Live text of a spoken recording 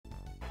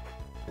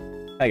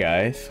Hi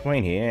guys,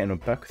 Wayne here, and we're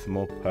back with some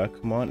more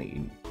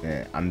Pokemon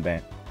in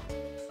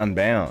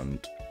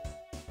Unbound.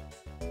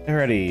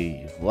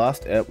 Alrighty,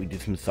 last up we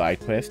did some side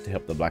quests to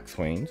help the Black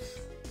Swings.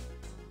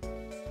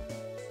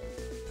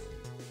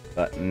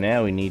 But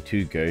now we need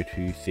to go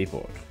to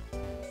Seaport.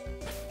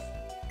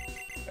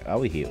 Are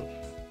we healed?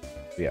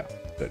 Yeah,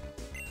 good.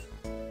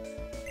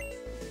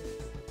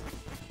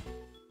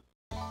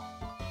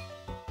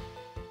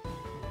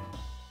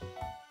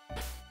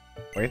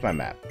 Where's my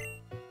map?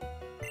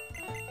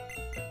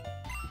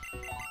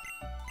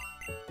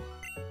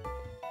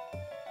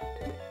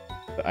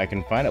 So I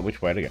can find out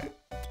which way to go.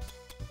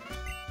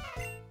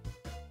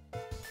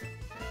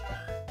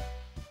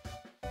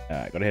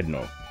 Gotta head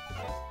north.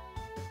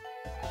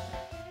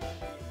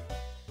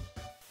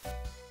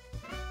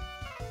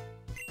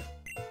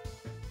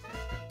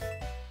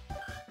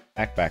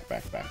 Back.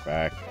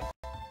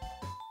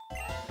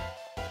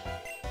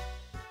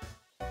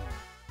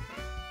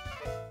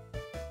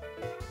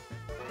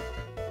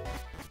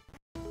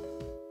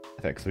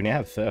 Because we now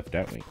have surf,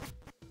 don't we?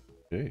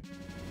 Do.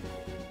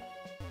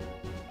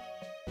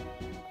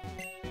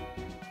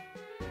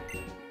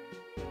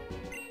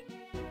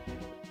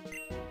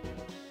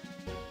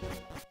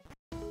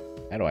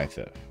 How do I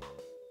surf?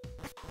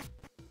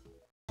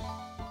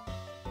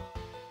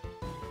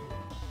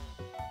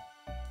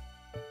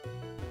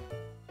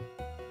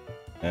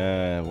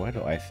 Where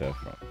do I surf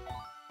from?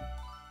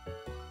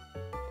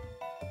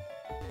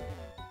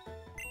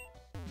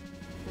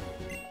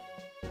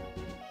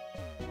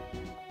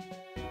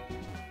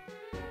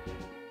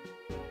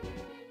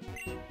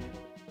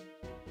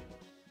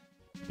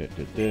 Oh,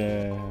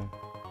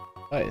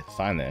 there's a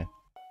sign there.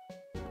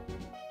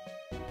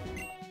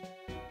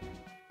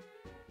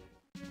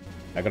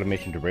 I got a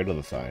mission to read all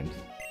the signs.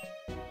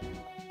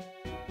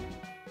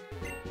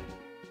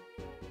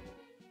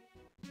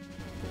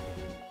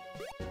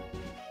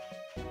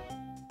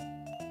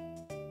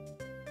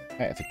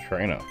 Hey, it's a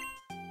trainer.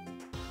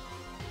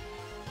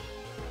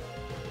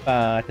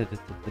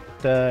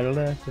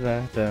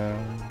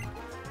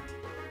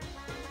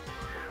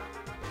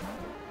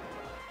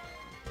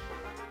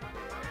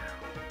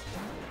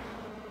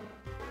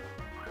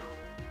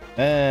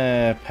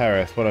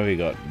 Paris, what have we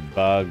got?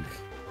 Bug,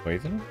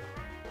 poison?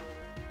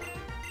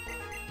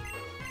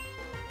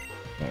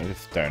 No,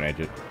 just Stone Age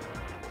it.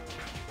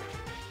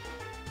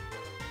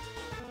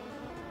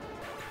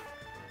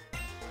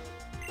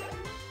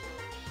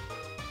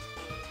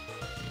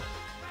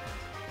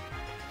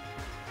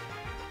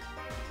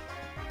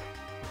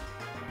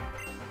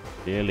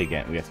 Really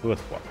again, we have worth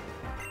what?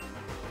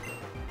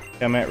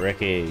 Come at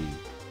Ricky.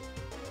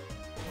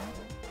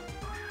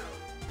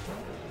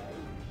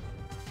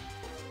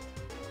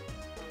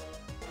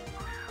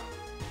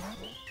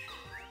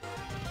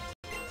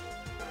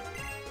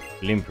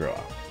 Limpra.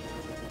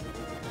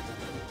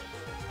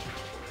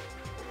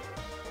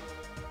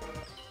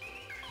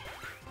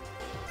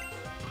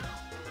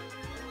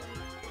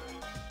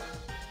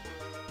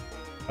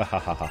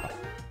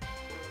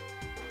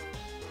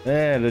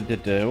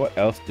 What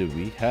else do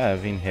we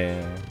have in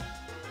here?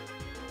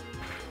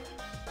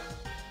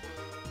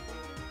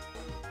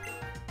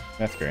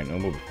 That's great, no,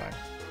 we'll be fine.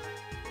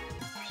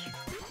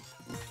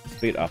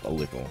 Speed up a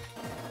little.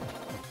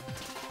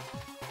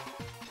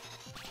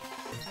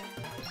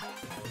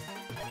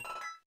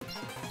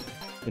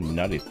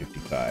 Nutty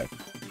 55.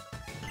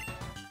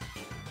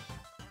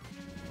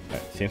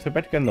 Right, seems we're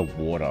about to go in the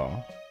water.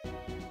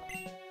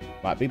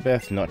 Might be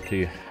best not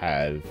to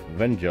have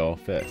Vengel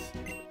first.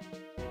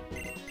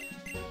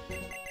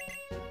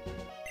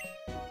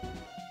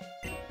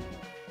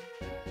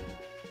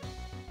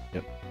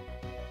 Yep.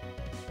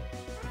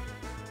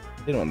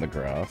 They don't want the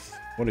grass.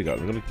 What do we got?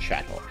 We've got a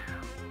Chatot.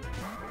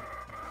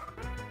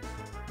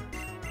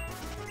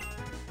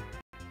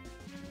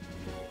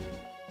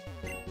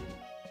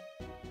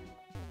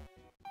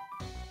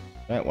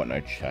 I don't want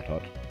no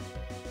Chatot.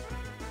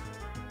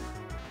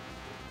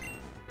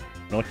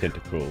 No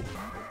Tentacool.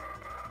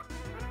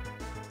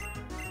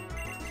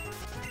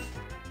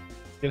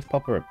 Just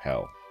pop a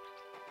Repel.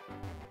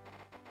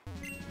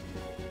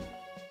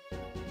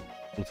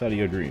 What's out of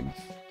your dreams?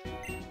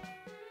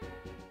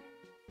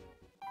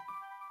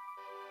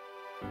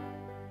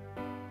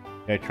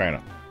 Okay,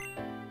 trainer.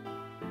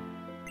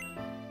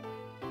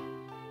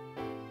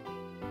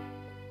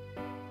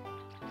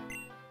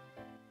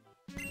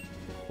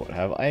 What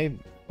have I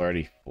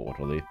already fought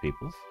all these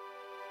peoples?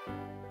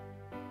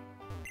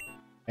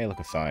 Hey, look,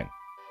 a sign.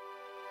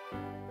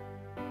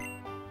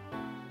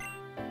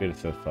 Good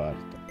so fast.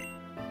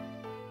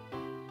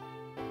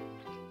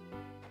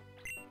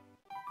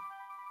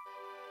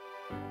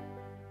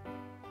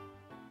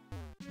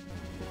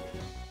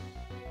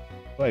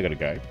 Where I gotta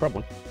go?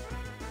 Probably.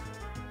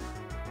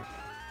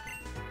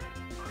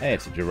 Hey,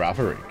 it's a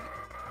Girafarig.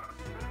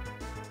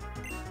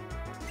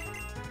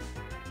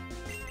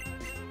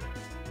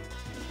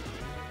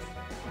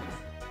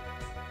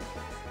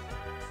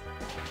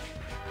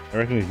 I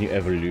reckon his new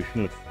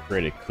evolution looks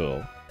pretty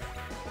cool.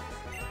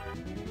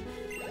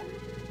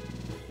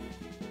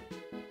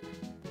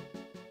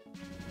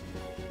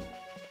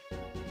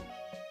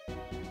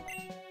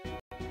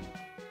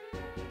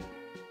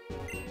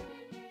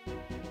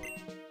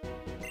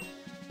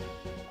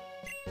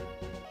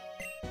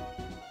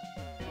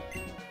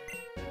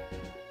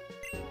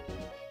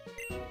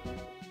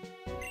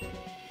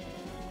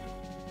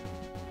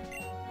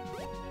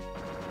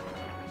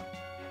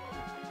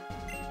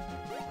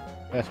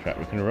 That's right,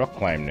 we can rock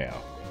climb now.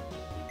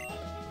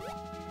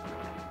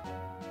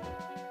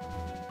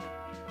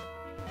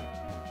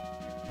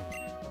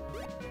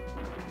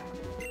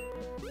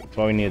 That's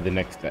why we need the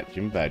next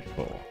gym badge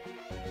for.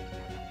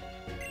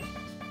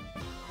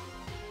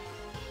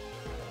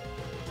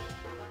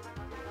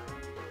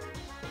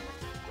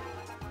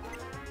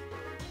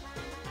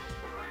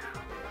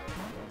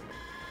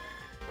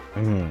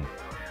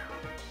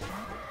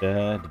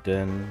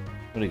 Dun.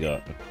 What do you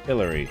got?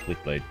 Artillery,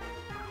 Flick Blade.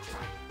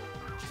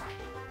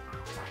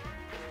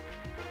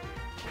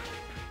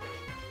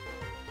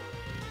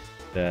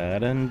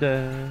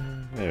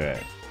 Dun.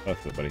 Alright,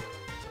 that's good, buddy.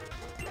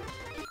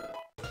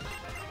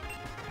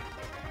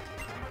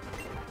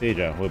 See you,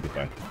 Joe. We'll be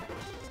fine.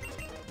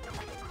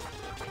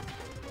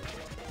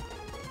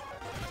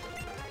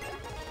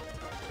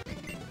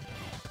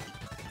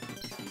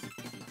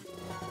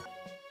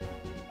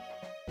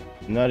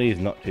 Nutty's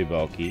not too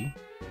bulky.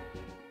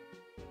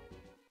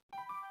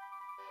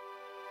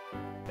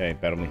 Okay,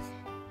 battle me.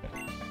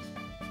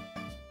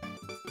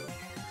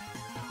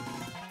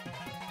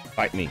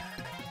 Fight me.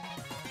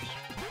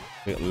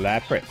 We got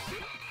Lapras.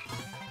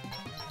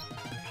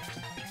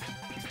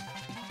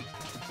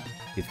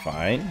 He's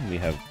fine. We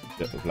have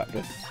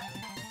Lapras.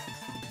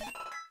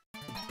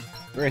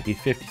 Rick, he's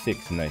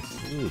 56.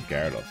 Nice. Ooh,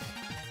 Gyarados.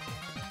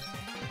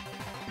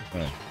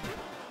 Oh.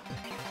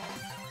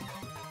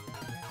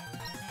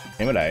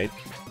 Intimidate.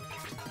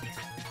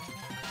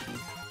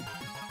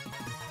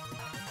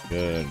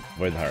 Good.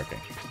 Avoid the hurricane.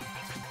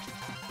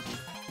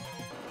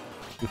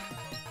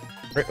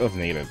 Crit was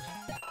needed.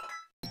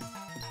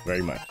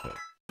 Very much so.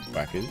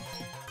 Whackers.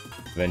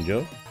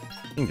 Venjo.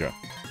 Indra.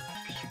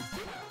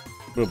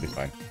 We'll be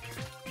fine.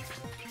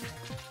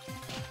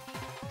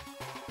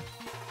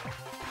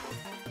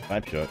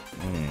 Bad shot.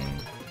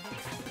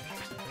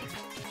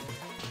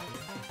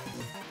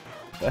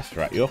 That's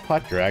right. You're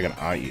part dragon,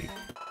 aren't you?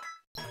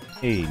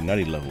 Hey,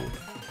 nutty level.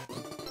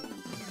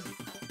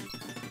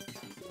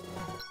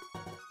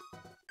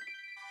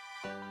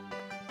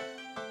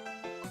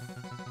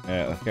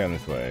 Yeah, let's go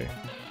this way.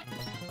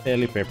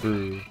 Pearly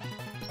pepper.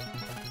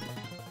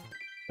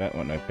 That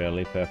one, no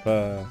pearly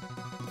pepper.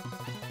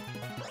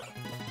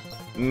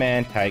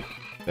 Mantike.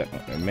 That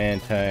one, no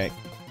Mantike.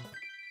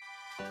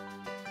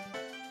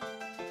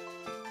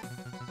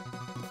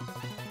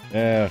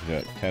 Yeah, I've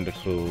got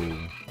Tentacle.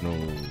 No.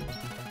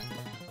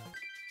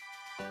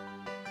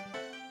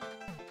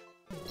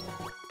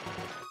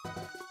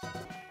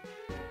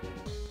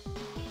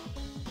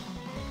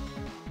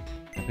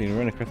 I've been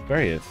running across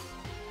Borrius.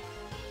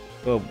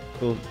 Cool,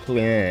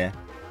 yeah.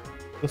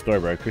 Cool story,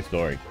 bro. Cool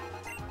story.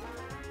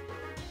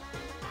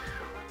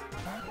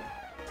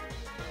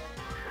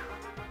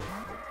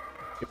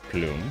 Get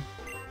Plume.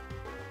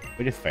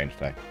 We just faint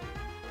attack.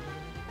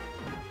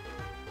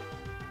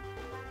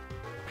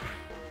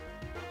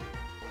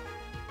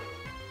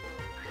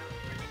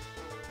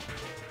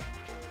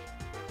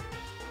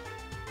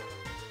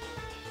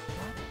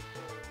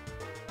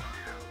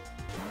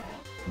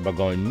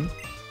 Bagon.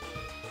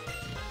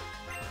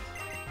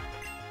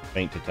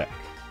 Faint attack.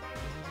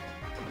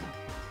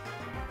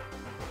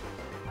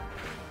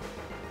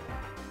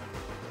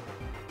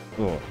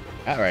 Oh,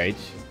 outrage.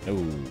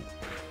 Ooh,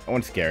 that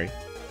one's scary.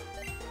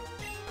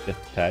 Just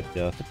a tad,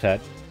 just a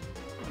tad.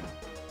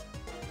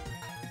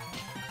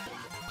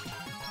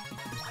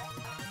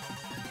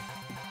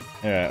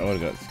 Alright, what do we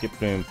got? Skip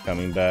Bloom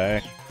coming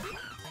back.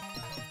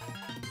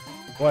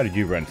 Why did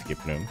you run,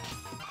 Skip Bloom?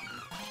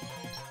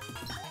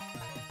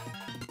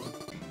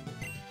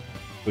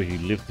 Because you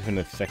lived within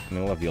a second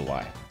of your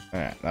life.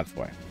 Alright, that's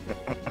why.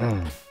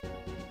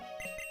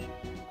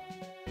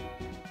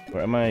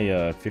 Where are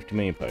my 50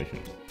 million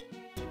potions?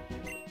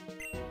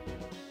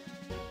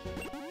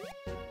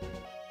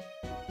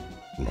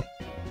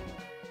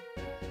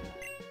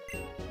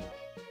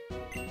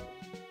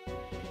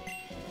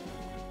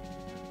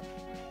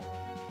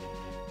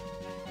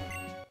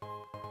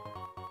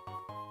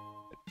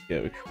 Let's go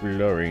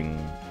exploring.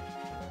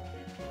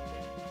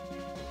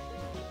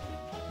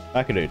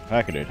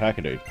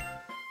 Hackadude.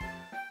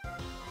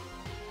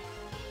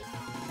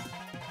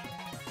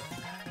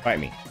 Fight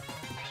me.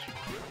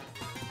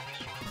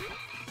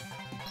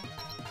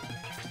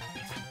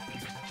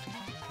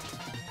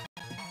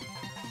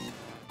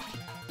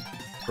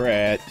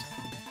 Brett.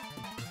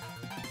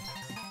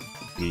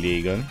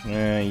 Legon.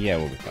 Yeah,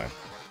 we'll be fine.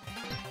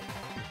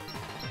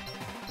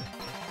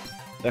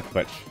 Duck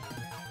punch.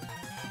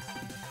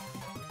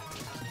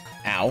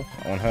 Ow,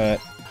 that one hurt.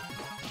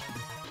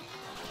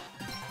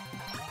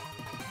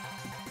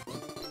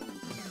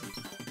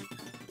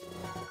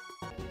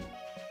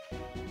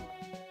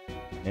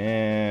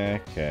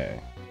 Okay.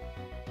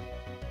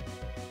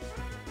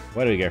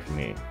 Where do we go from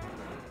here?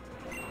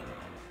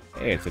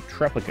 Hey, it's a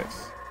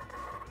Treplicus.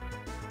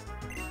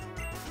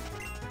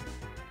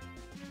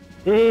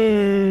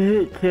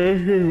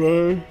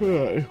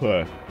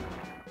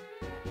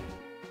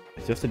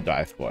 It's just a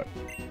dive spot.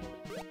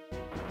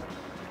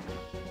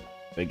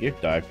 They give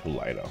dive to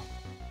later.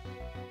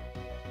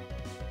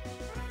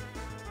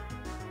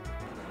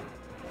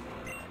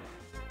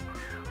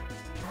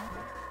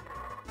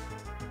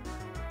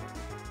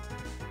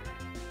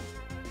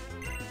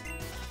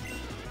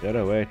 Get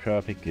away,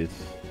 Tropicus.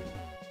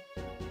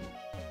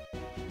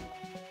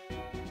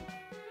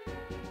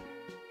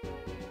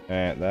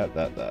 Alright,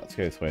 let's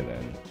go this way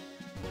then.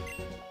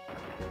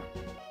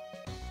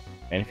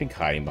 Anything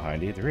hiding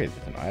behind you? There is,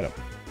 it's an item.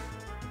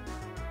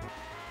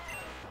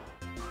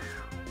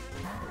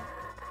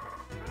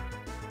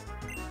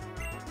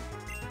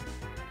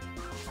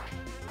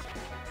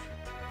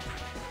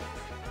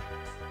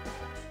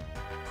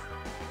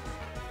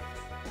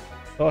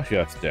 Oh, sure,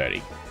 that's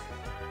dirty.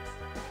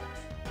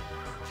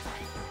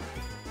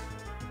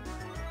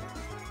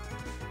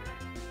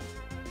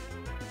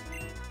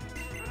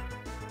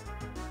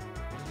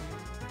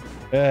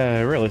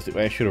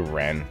 Realistically, I should have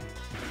ran.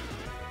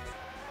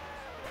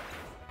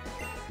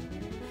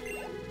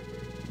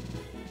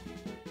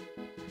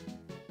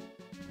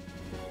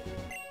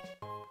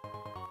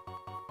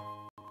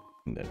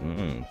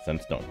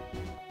 Sunstone.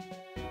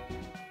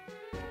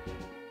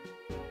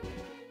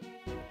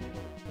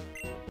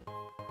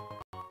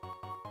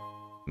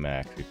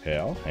 Max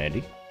repel,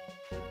 handy.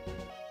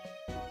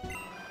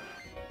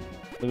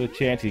 Little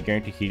chance he's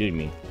going to heal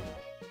me.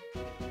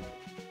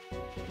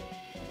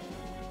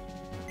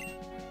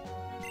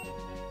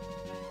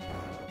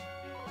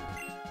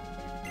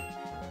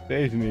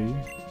 Save me.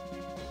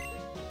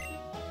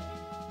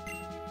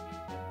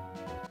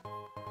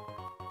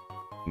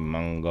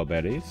 Mango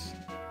berries.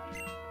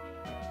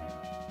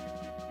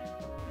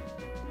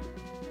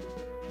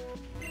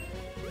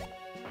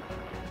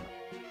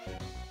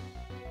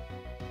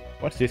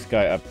 What's this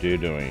guy up to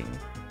doing?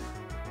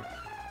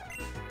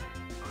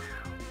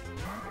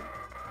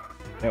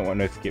 Don't want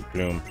no skip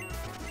plume.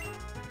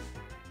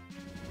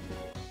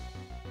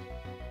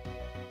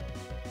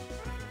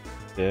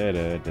 Da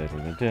da da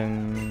da da.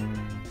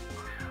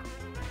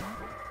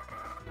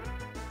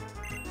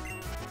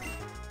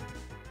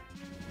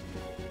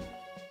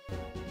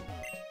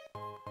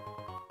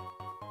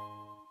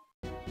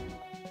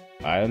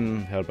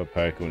 Item held by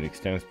Pokemon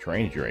extends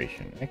train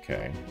duration.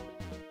 Okay.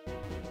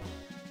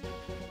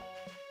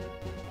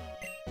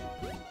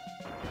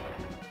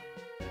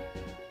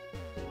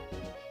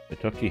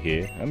 Talk to you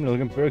here. I'm an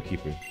elegant bird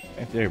keeper.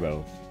 Thanks, air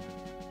battles.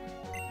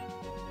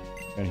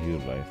 And heal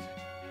life.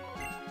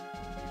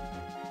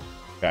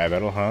 Sky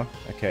battle, huh?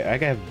 Okay, I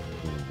got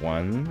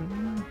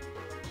one.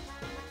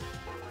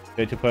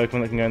 There's a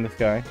Pokemon that can go in the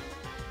sky.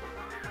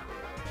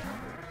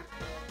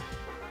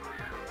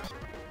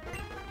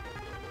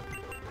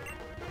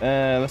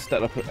 Let's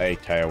start off with a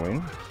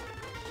Tailwind.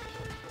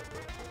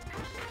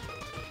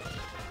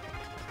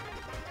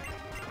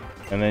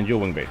 And then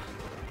dual wing base.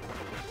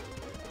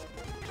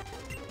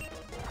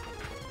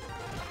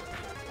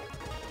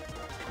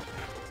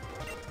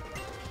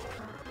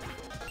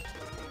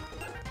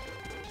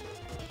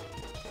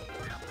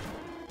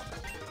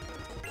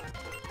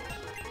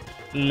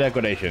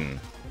 Liquidation.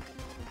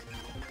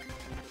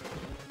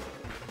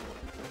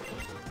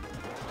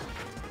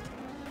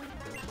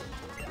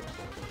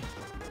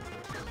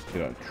 You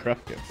got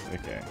Truckus,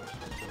 okay.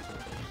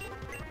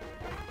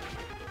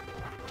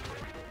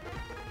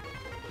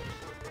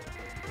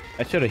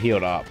 I should have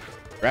healed up.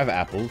 Grab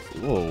apples.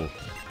 Whoa.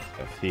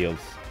 That's heals.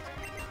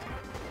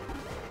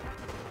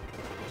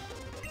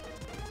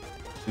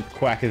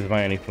 Quack is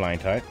my only flying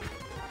type.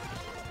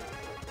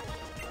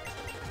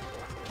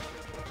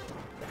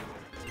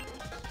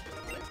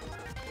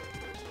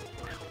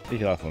 This is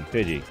the last one.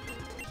 Pidgey.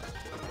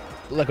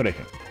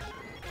 Liquidation.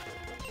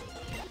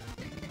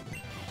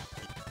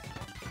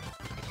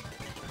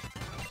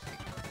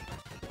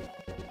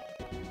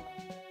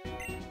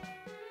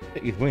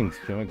 Take his wings.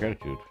 Show my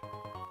gratitude.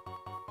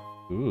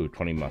 Ooh,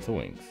 20 muscle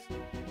wings.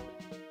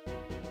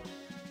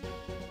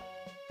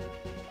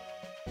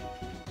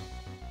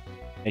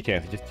 Hey,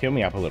 Chance, just heal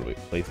me up a little bit,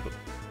 please.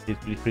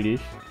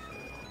 Please.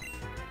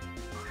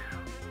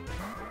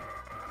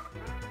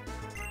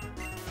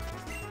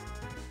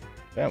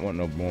 Don't want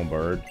no more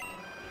bird.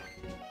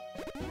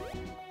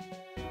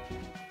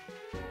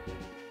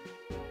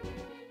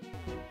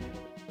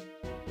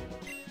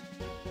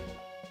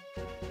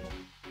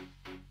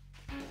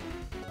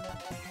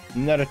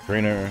 Not a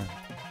trainer.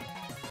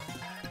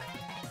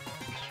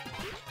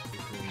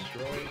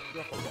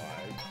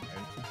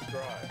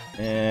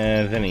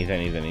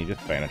 Zenny,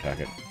 just fan attack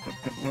it.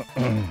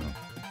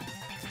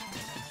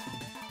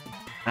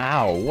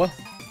 Ow!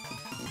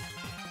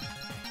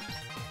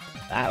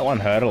 That one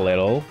hurt a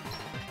little.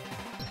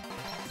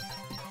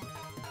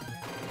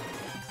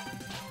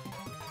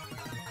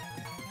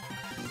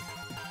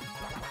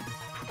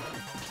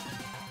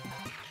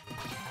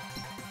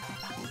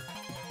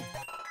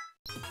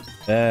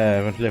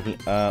 Went level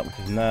up, which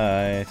is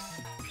nice.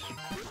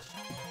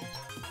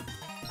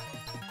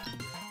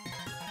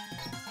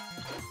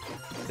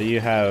 So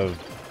you have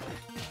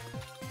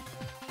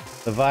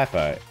the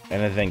Viper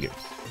and a Zengus.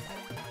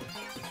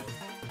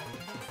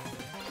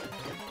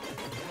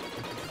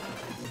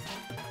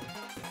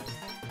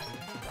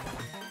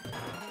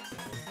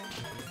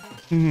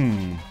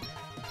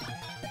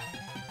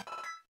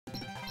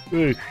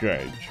 Very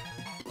strange,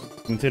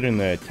 considering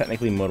they're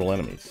technically mortal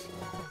enemies.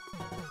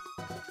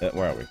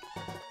 Where are we?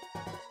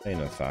 Ain't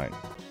no sign.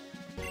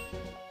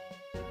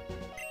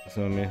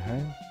 So I'm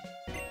in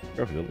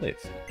go for the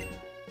list.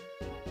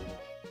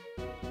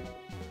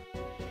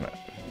 Right.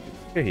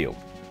 Get healed.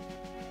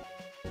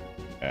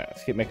 Alright,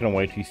 let's keep making our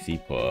way to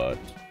Seaport.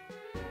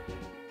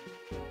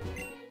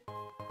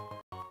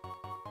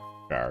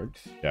 Shards.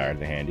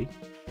 Shards are handy.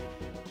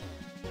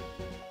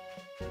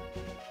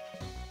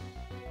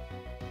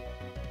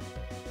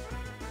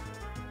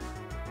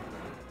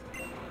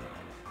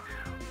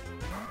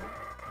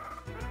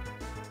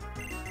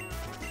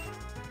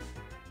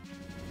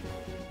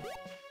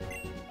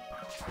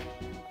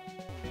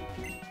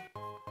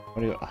 What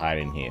do you got to hide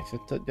in here?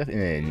 Just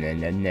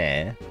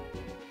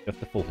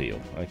a full heal.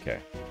 Okay.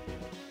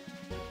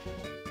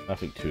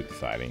 Nothing too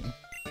exciting.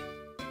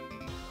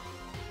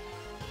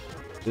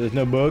 There's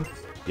no bugs?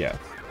 Yes.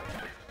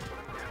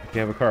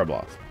 You have a car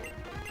blast.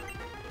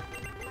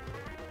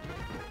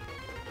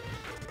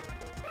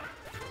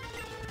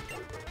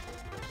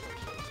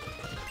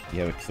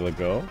 You have a killer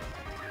girl.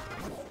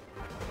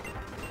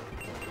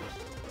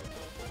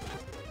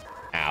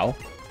 Ow.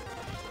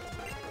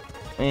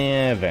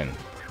 And then.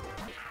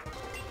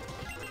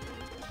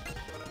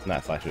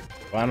 Not slash it.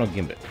 Final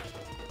Gambit.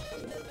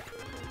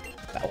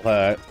 That'll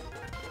hurt.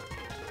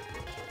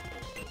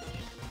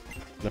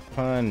 The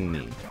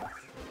punny.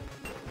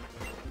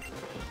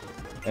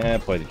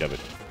 And play the Jubbit.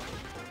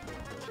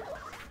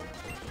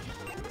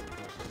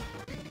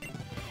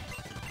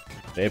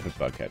 Save for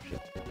bug capture.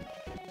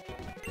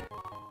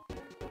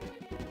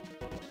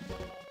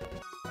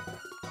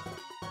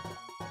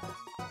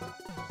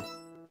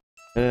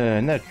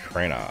 No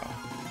trainer.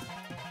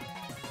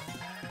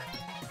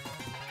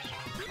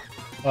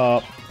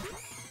 Up.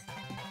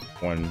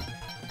 One.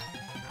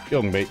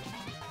 Young bait.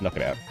 Knock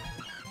it out.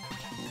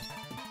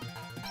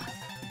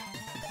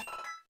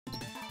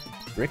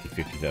 Ricky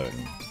 57.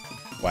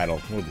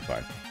 Waddle. We'll be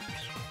fine.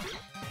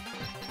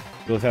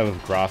 We'll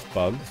have grass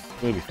bugs.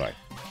 We'll be fine.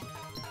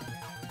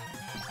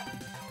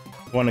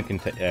 One can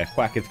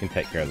Quackers can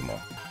take care of them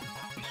all.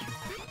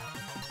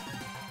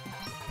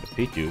 The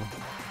Pichu.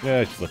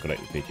 Yeah, just look at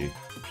the Pichu.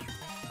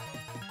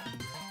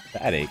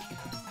 Static.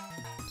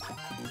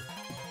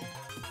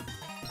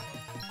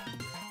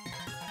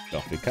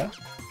 Dofika.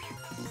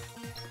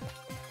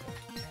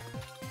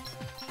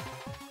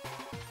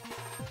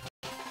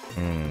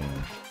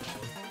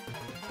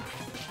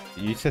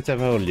 You said to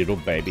have our little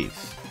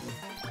babies.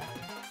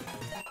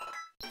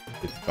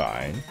 It's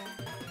fine.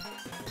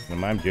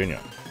 And I'm Junior.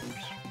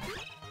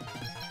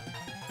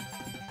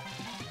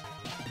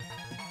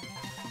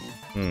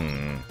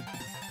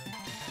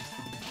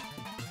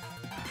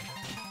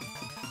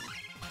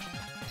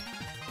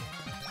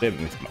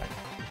 Didn't miss mine.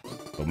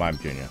 But I'm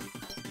Junior.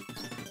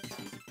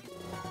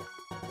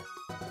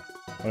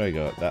 Where do I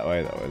go? That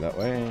way, that way, that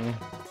way.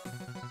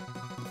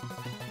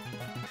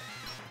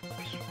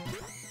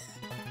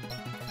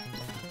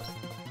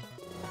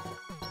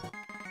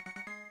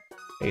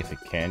 Hey, it's a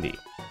candy.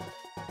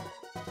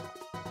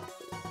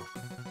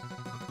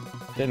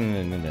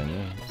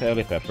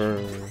 Curly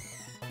pepper.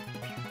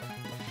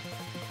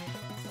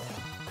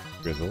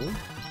 Grizzle.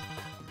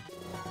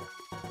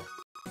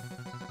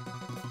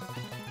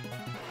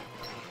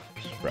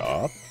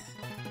 Drop.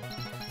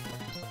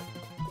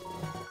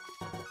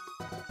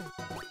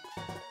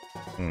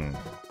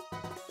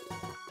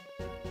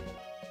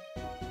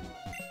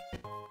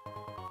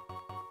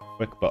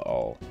 Quick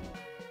ball.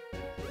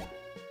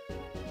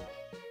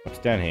 What's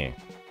down here?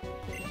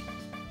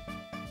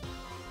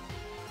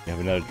 You have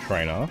another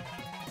trainer.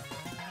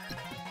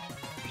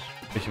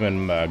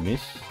 Fisherman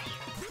Magnus.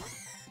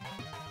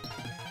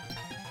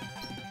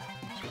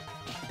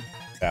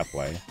 That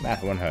way.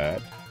 That one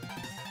hurt.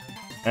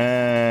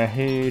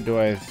 Who do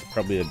I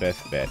probably the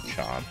best bet?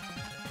 Charm.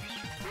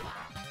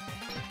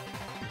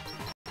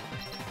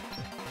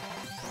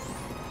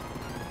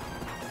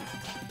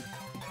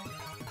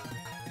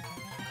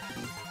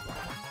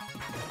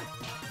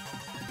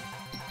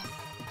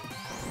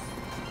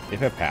 Give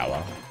her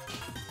power.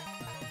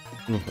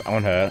 I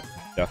want her.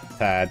 Just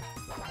sad.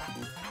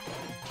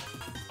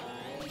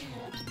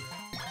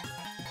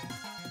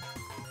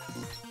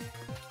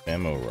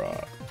 Demo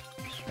rod.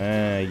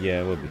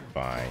 Yeah, we'll be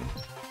fine.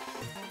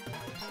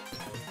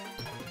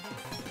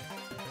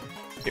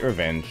 Get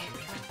revenge.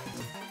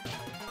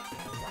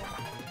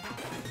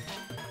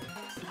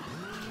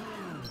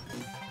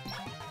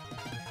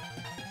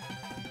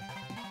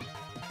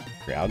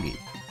 Algae.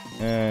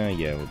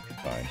 Yeah, we'll be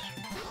fine.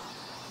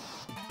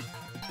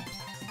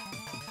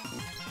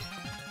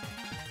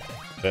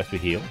 First we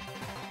heal.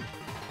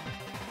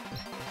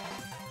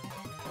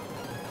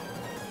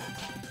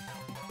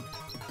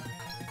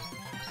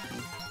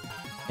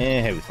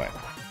 And heavy slam.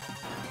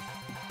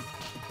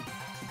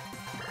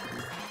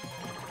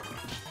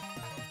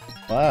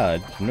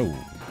 Fudge, no.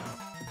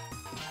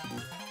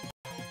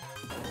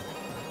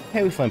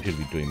 Heavy slam should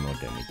be doing more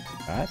damage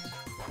than that.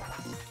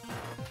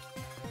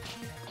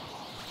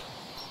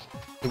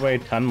 Should weigh a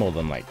ton more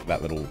than like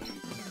that little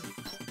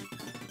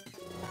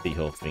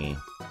seahorse thingy.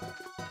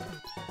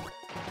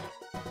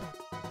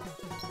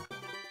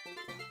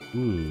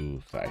 Ooh,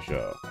 flash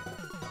up.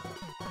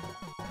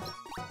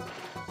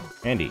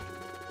 Andy.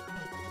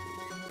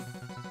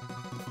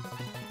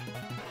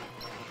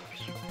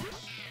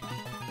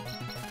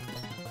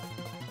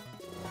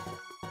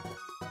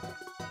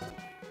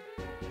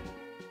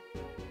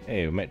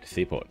 Hey, we met the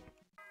seaport.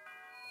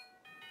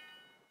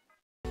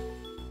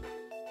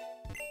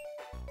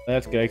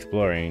 Let's go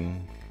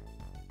exploring.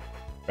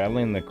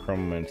 Battling the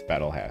Cromwell's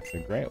Battle House, a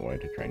great way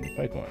to train your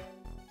Pokemon.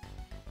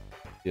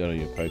 See all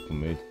your Pokemon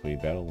moves before you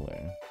battle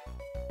there.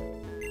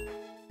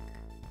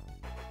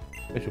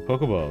 Special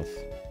Pokeballs.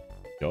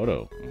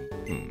 Dodo.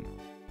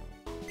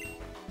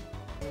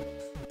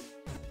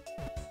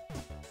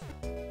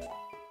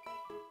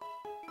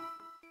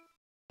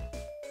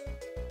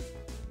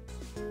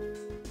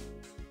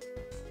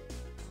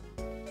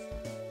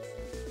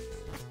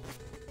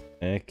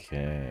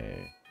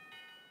 Okay.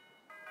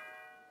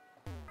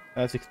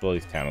 Let's explore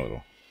this town a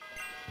little.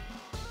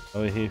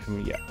 Over here from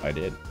me? Yeah, I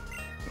did.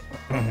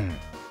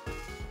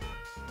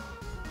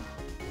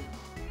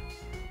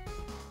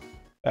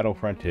 Battle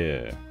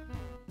Frontier.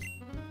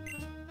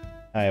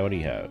 Hey, what do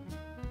you have?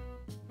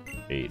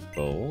 Speed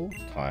Ball,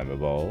 Timer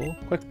Ball,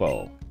 Quick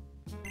Ball.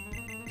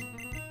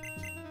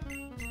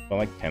 I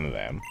like 10 of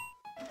them.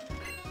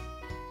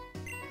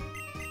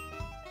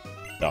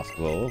 Dusk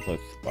Balls,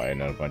 let's buy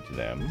another bunch of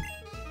them.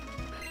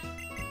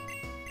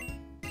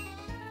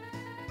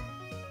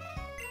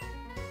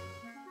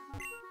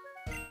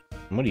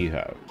 What do you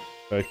have?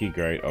 Poke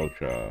Great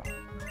Ultra.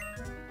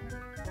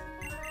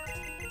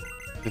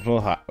 There's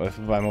more let's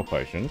buy more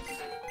potions.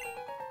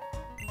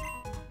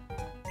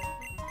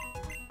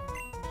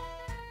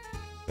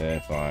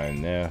 They're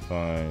fine, they're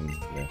fine,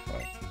 they're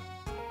fine.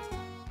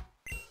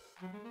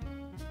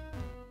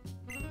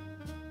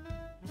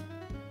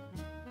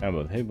 How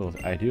about Haybal's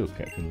ideal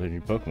captain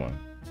legendary Pokemon?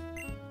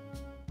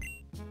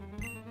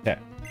 Yeah.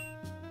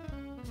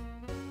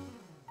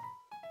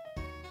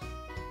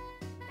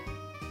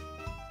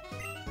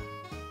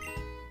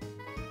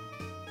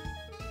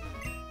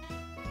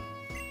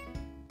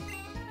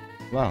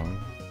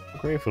 Long,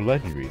 great for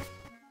legendaries.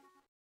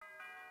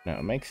 Now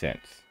it makes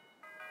sense.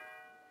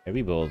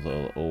 Heavy balls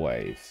are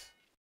always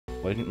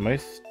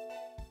most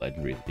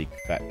legendaries, big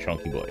fat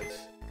chunky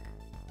boys.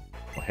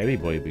 Well, heavy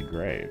boy would be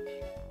great.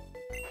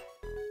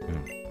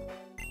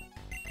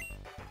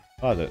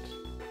 Pause it.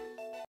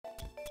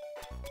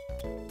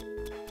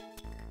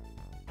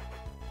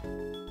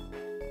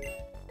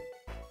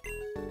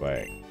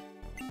 Wait.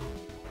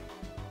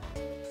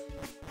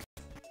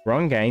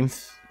 Wrong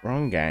games.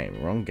 Wrong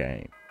game. Wrong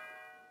game.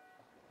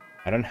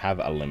 I don't have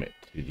a limit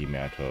to the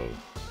amount of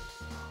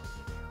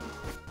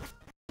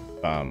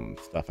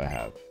stuff I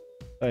have.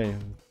 So,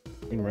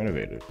 being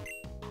renovated.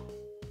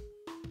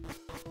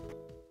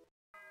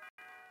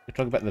 We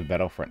talk about the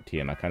Battle Frontier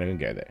and I can't even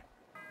go there.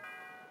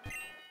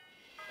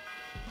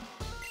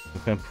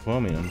 We've been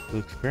performing on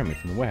cool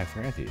experiments in the warehouse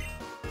around here.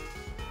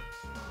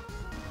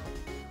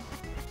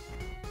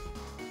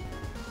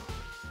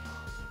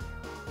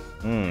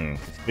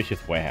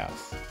 Suspicious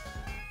warehouse.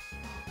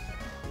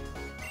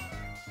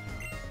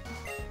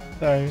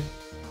 So,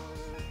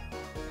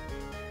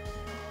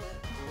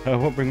 I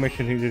won't bring my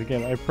shit here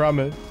again, I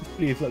promise.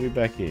 Please let me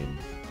back in.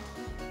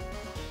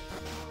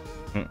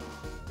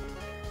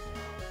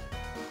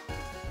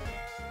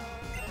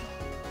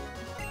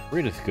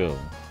 Read a skill.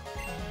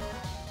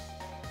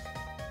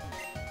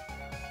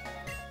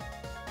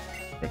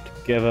 Work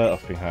together,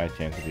 offering higher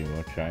chance of being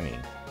more shiny.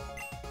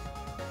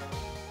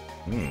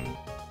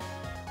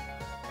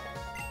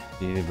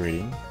 Need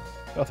breeding.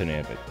 Nothing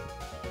in it.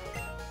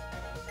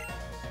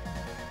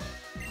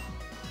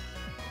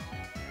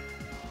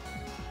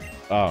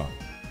 Oh.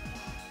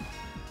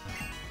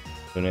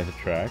 So there's a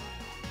track.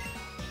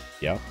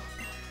 Yep.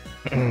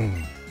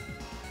 Okay.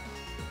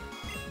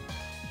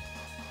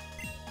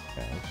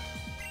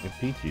 A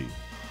Pichu.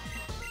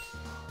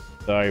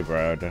 Sorry,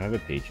 bro. I don't have a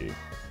Pichu.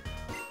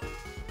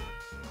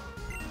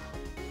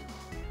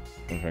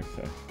 In fact,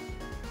 so.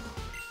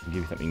 I'll give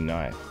you something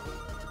nice.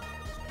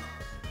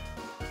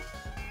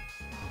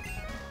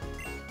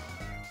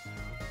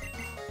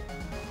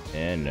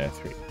 And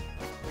nursery.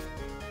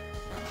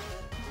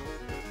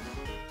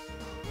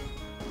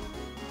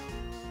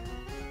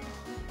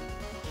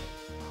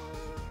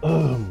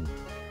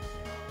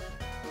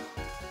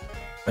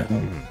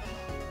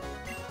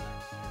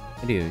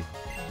 What do you?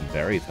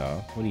 Berries,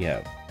 huh? What do you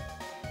have?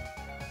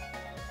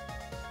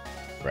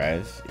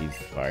 Raz is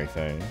Fire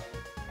Zone.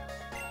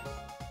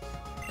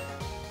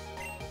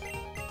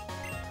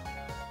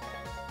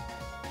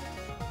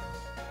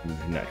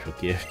 Natural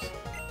gift.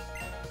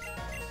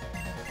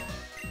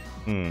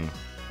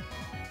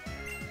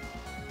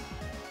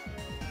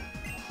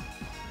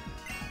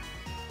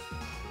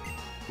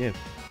 Gift.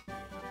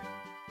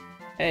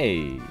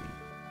 Hey!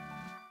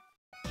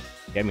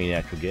 Get me a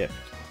natural gift.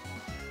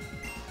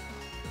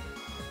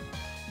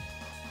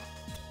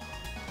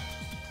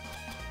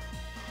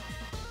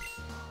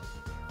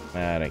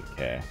 I don't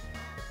care.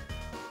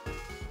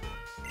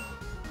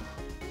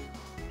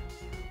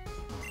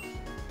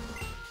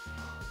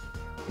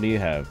 What do you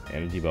have?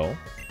 Energy Ball?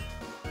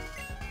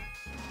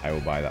 I will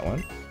buy that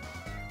one.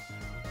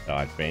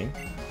 Charge Beam.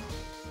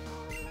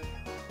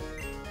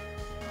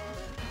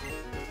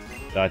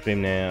 Charge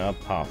Beam now. I'll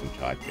pass on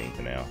Charge Beam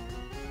for now.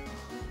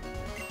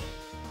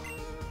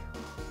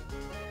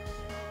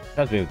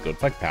 That means good.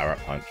 It's like power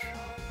up punch.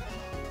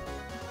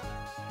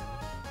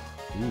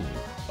 Ooh,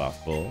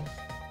 fastball.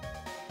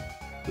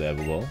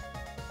 Level ball.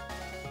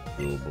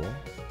 Dual ball.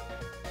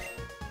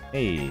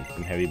 Hey,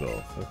 some heavy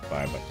balls. That's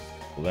fine, but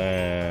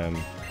them.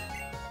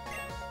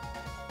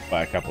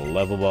 Buy a couple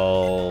level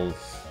balls.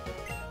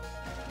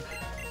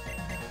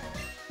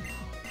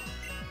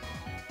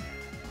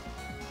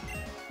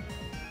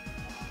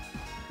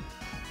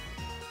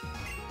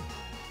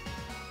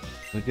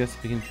 We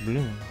just begin to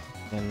bloom,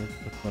 and let's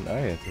look on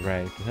Aya to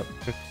ride to help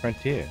push the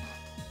frontier.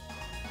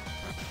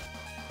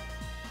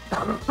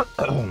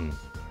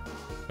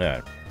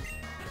 Yeah.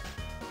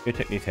 Go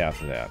check these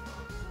houses out.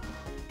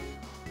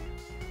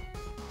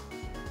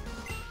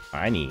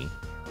 Tiny.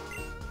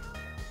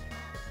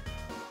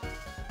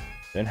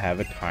 Don't have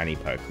a tiny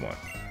Pokemon.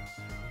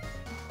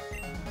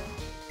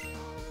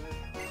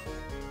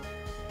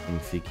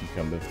 And see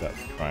Cucumber starts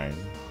crying.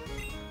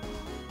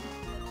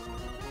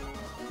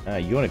 Ah,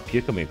 you want a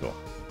Pukamico?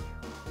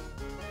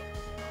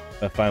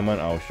 If I find one,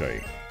 I'll show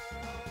you.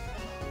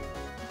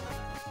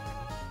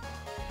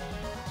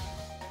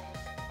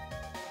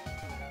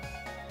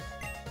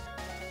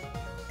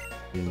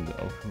 In the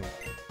ocean.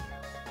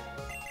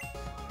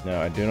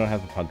 No, I do not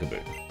have a Pugaboo.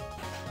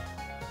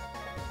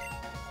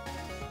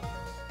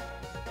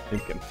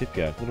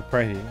 Sitka, a little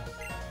pricey.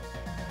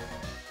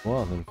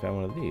 Well, then found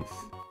one of these.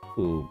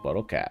 Ooh,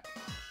 bottle cap.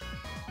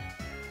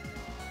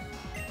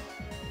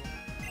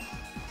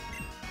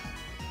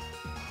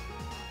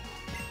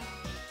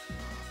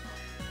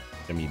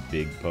 Give me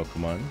big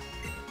Pokemon.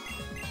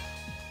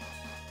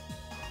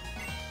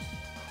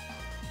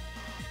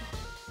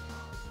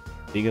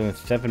 Bigger than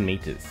 7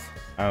 meters.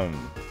 Yeah,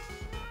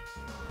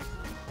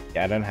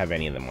 I don't have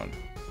any of them on.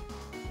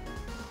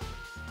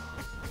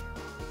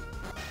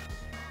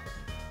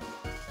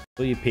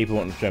 All you people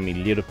want to show me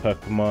little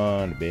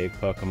Pokemon, big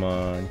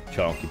Pokemon,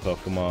 chunky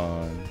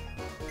Pokemon.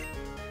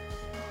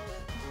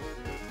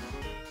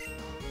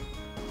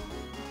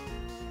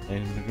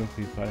 And we're going to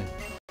be fighting.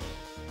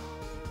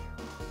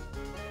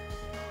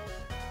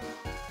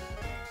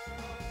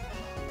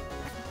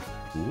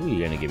 Ooh,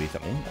 you're gonna give me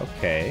something?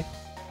 Okay.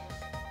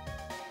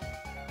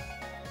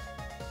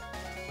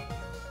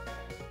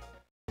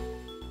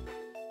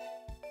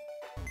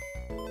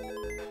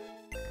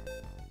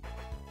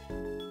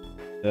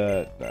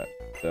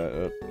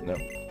 No,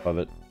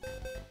 bother.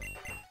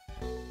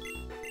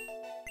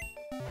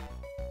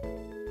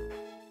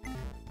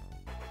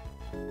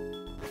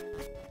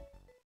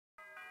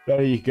 So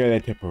you go there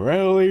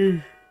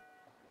temporarily.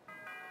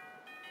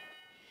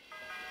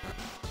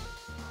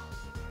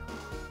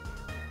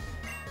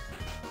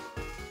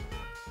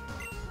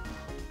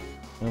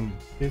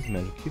 Here's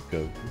Magic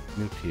Cuco,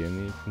 new tier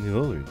me from the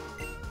others.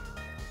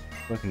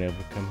 Working able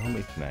to come home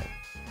each night.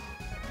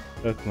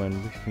 Pokemon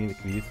wish me that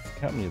can use this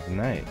company of the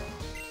night.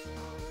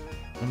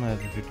 I might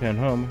have to return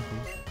home and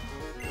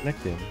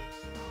collect them.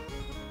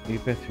 It'd be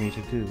best for me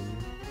to do.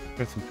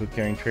 Press them to a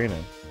caring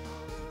trainer.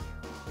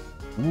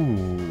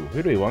 Ooh,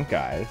 who do we want,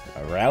 guys?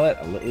 A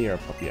Rowlet, a Litley, or a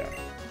Popio?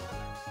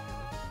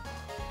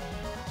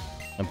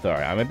 I'm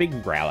sorry, I'm a big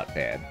Rowlet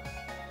fan.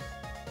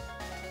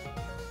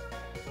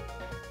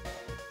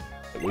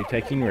 We're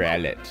taking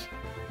Rowlet.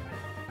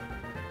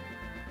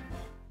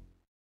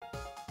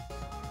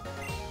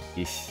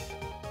 Yes.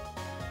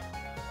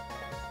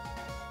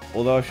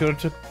 Although I should have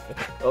took,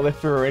 although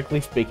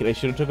theoretically speaking, I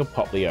should have took a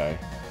Popplio.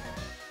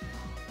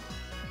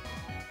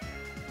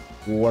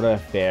 Water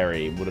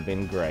Fairy would have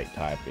been great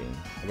typing.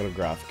 I got a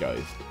Grass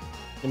Ghost.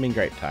 Would have been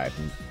great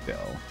typing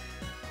still.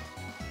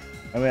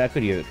 I mean, I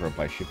could use it to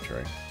replace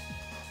Shiftry.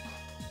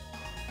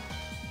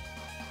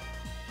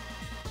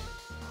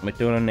 I'm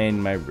doing a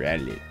name my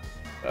Rowlet.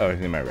 Oh,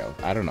 it's in my rails.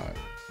 I don't know.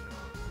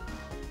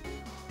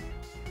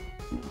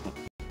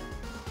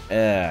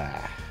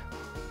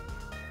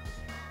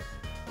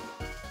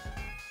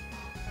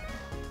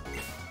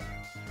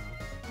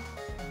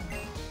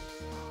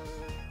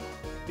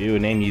 You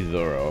name you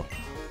Zoro.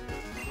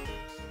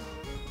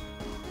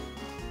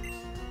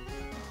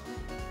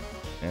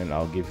 And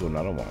I'll give you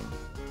another one.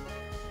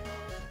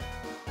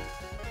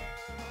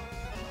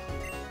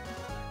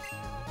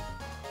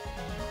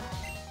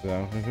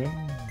 I'll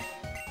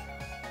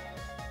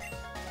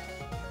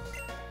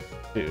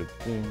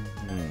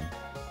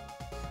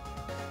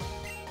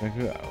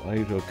allow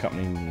you to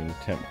accompany me in an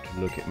attempt to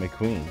look at my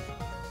queen.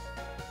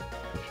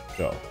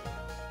 Go.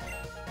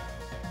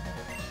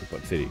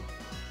 What city?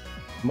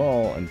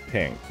 Small and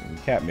pink,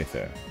 and cat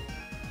misser.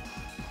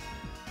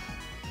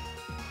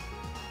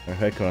 Her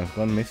Pokemon has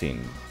gone missing.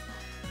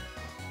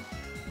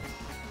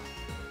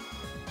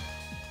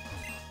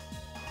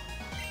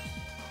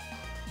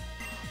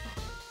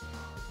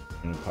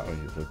 And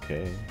probably is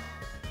okay.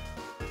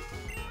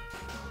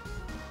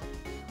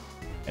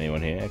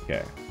 Anyone here?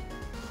 Okay.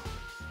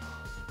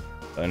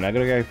 So now I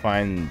gotta go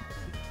find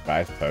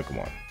guy's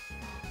Pokemon.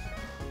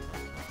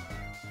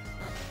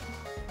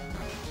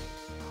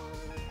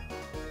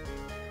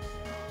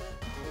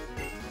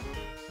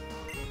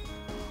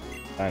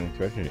 Find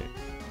treasure.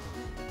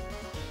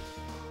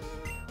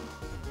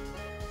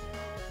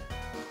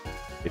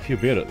 If you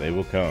build it, they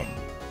will come.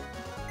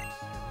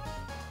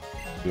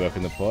 You work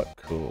in the pot?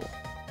 Cool.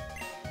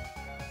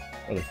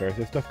 Really fair,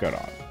 there's stuff going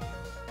on.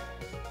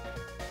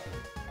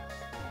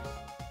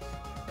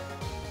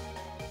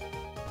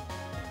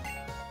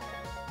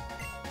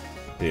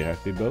 Do you have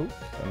to be built?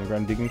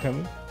 Underground digging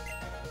coming?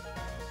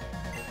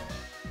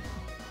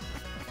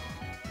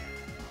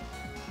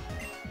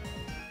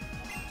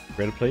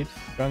 Greater plates,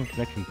 strong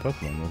connection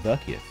Pokemon with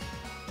Arceus.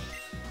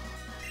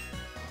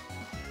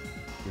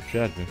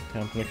 Rashad with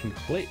town connection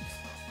plates.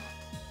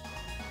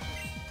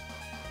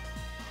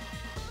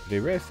 They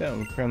rest out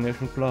and crown the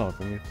ocean floor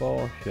from your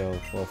fall shell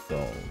for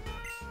soul.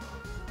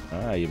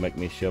 Ah, you make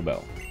me a shell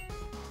bell.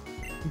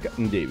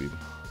 Captain David.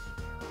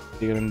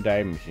 Digger and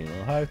dive machine.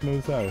 Well, highest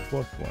move size,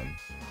 fourth one.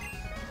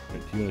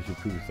 But you want to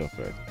prove yourself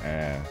first.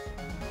 Ah.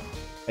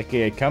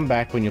 Okay, come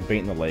back when you're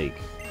beating the lake.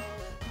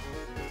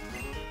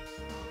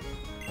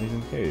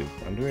 Amazing cave.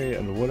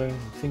 Underwater,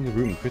 single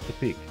room, crystal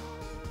peak.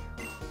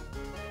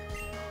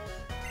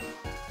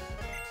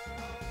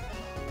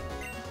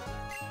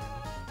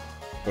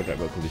 Got that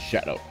book called The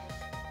Shadow.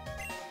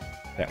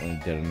 That one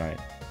dead of night.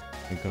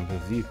 Then comes a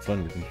Z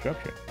fun with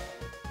construction.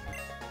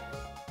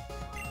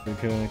 Then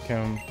comes an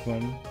account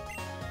fun.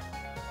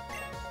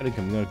 I think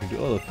I'm going to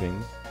do other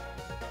things.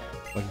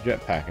 Like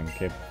jetpack and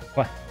cape.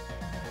 What?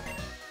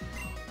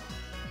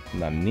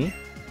 Nani?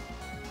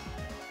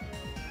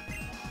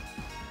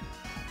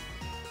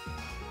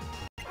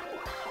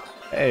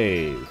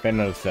 Hey, found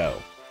another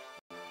cell.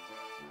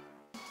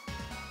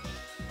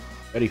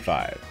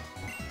 35.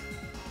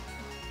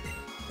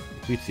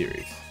 Sweet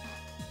series.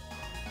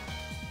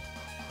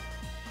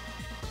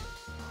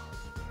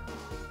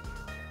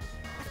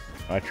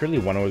 I truly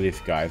wonder where this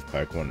guy's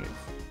Pokemon is.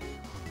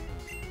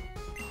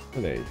 What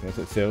are these? What's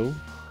it sell?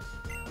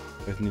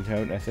 There's a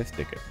Nintendo SS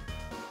sticker.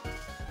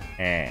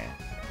 Eh.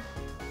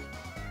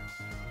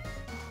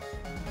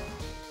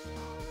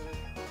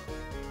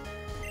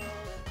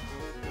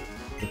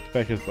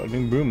 Special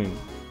fucking booming.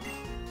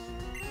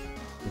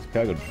 This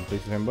cargo from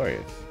places in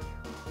Borrius.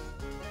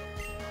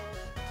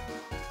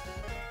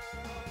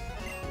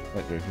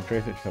 Wait, we can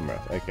trace it somewhere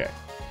else. Okay.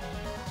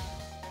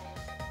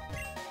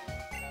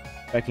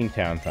 Back in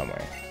town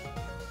somewhere.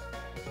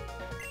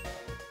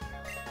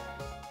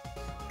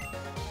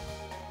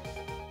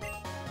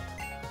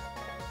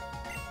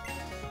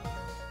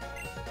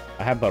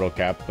 I have bottle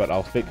cap, but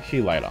I'll fix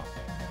you later.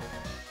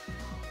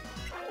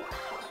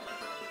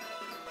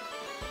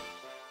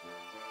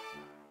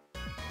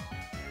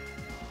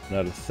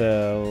 Another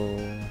cell.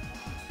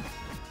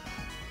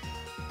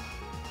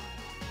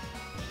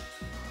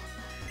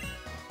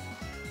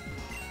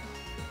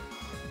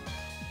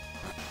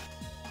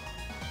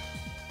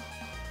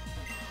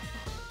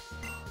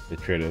 The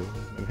traders.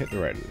 I've hit the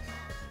raiders.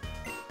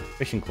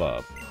 Fishing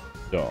club.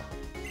 Door.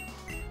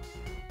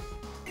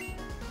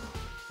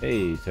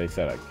 Hey, so he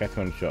said I catch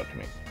one shot to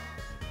me.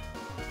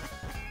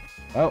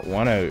 Oh,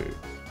 1-0.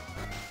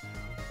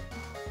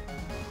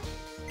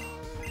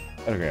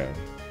 Okay.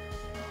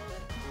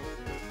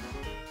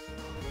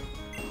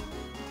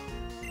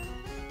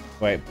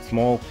 Wait,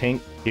 small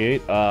pink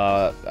cute.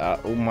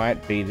 It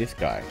might be this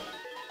guy.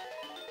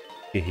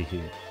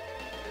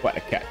 What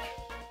a catch!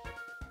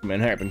 Man,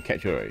 hurry up and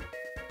catch already.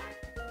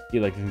 You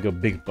like you can go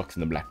big bucks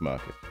in the black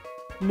market.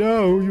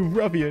 No, you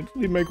ruffian!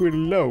 Leave my quid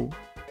low.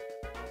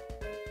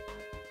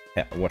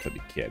 Yeah, what's up,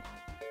 you kid?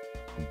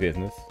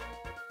 Business.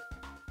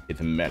 It's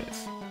a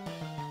menace.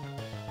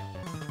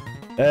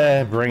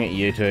 Bring it,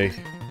 you two.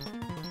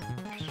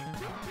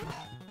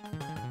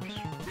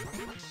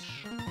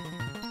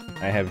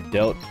 I have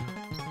dealt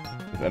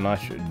with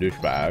enough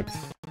douchebags.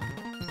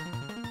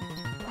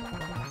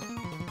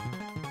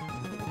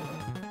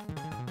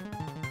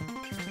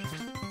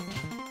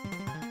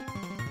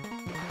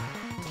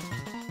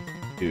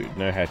 Dude,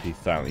 know how to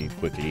silently,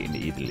 quickly, and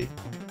easily.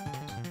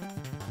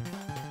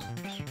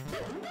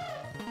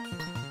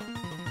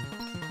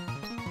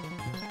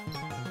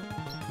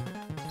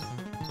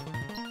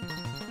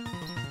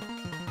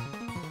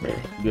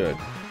 Good.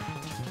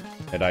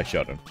 And I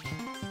shot him.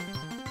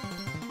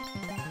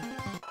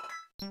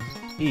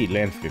 He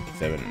lands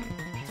 57.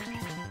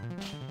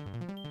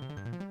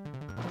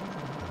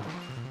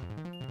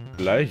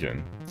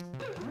 Explosion.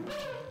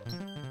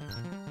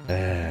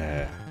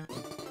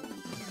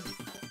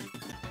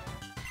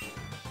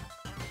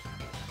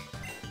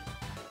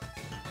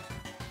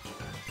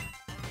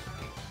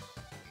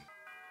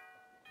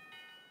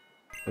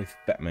 Where's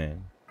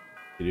Batman?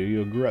 Do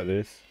you regret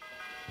this?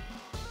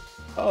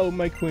 Oh,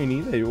 my Queenie,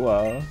 there you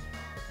are.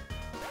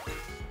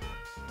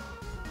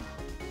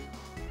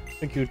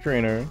 Thank you,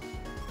 trainer.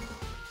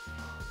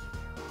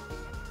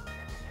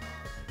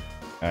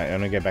 Alright, I'm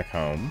gonna get back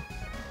home.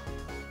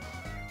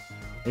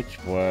 Which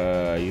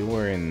were you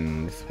were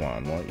in this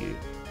one, weren't you?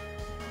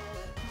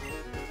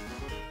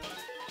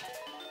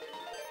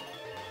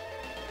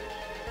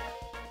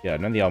 Yeah,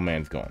 now the old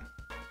man's gone.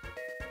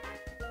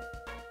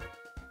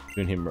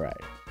 Doing him right.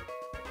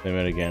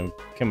 Then again,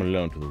 come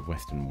alone to the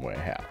Western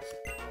Warehouse.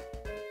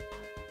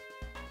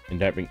 And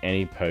don't bring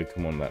any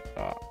Pokemon that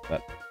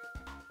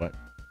what?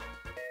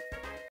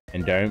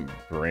 And don't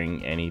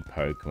bring any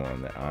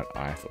Pokemon that aren't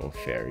Ice or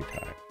Fairy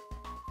type.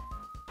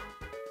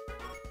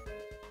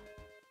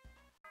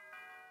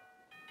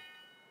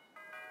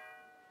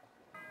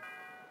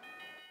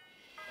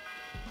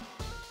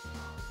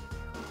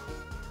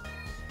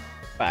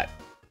 But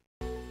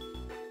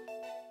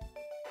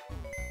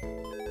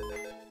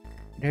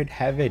I don't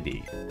have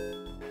any.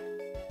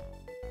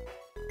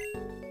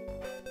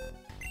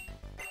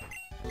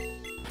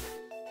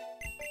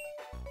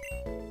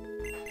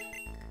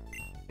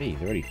 Hey,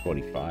 he's already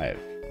 45.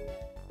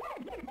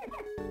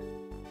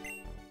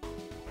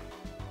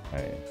 Oh,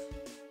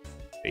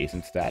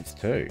 decent stats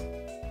too.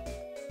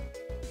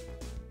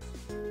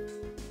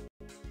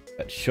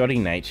 That shoddy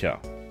nature.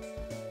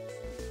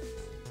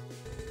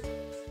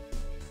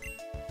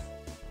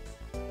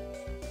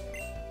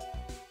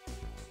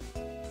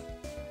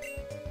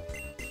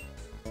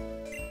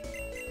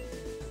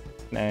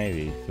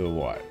 Maybe for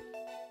what?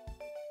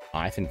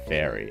 Ice and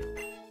Fairy.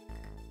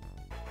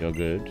 You're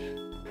good.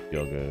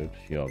 You're good.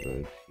 You're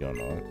good. You're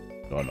not.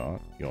 You're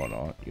not. You're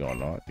not. You're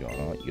not. You're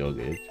not. You're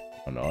good.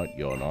 You're not.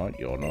 You're not.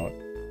 You're not.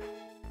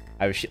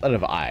 I have a shitload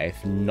of Ice,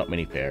 not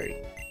many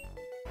Fairy.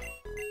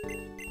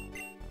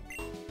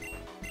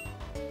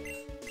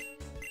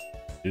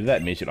 To do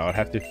that mission, I would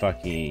have to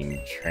fucking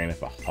train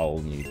up a whole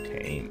new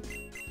team.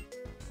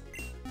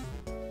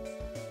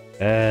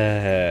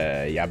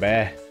 Yeah,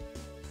 bear.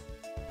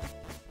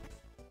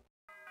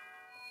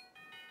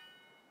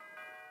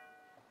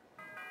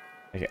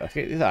 Okay, let's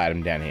get this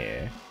item down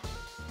here.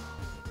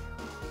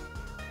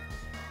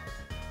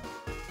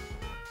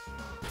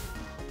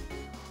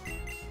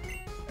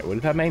 Okay, what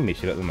is our main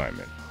mission at the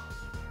moment?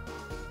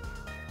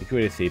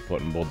 Liquidate a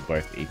seaport and board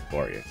both East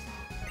Borrius.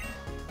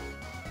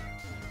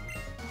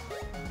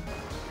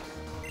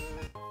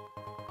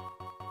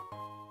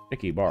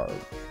 Tricky borrow.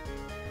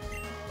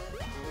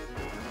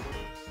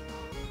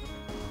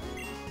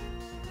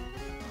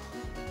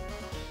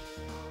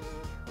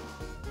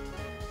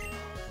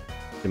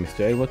 The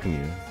mistake, welcome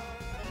you.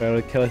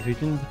 Finally,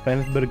 television, the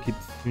finest better kids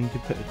soon to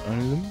put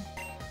on them.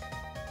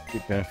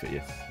 Good benefit,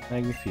 yes.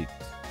 Magnifique.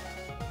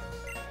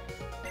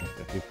 Yes,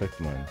 a few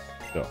Pokemon.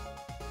 Go.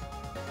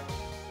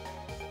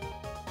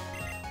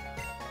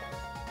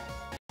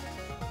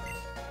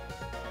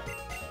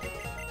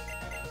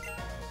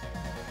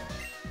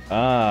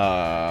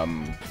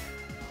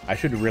 I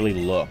should really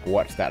look.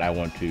 What's that I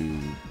want to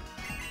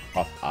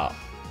pop up?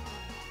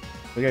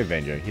 We go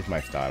Venjo, here's my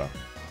starter.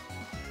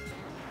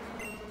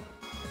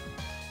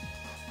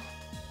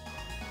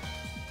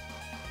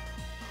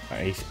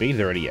 His speed's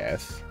already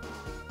S.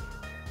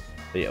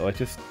 So yeah, let's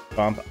just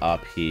bump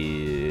up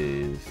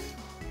his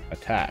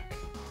attack.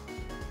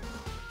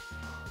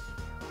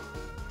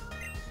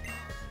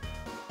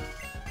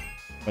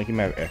 Make him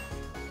have F.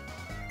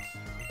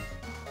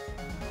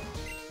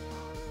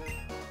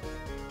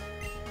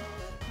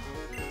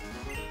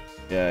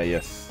 Yeah,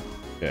 yes.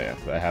 Yeah,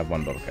 so I have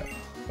one bottle cap.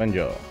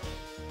 Venjo.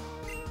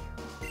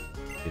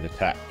 His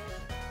attack.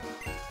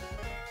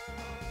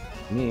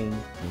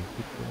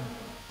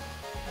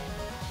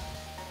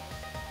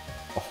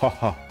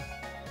 Oh.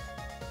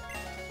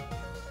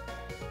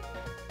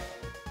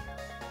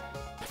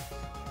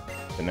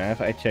 So now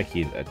if I check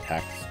his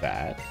attack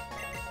stat,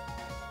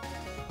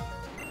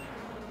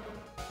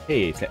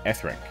 hey, it's an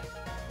S rank.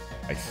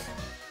 Nice.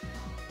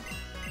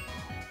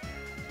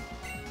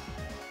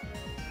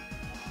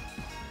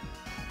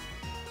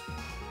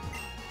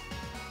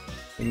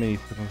 How many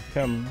people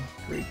come?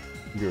 Great.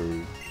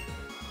 Go.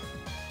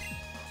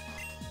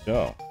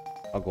 So,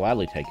 I'll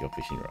gladly take your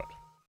fishing rod.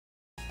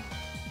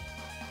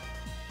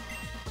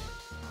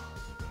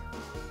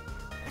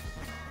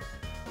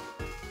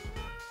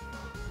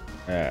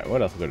 Alright,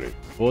 what else we gotta do?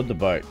 Board the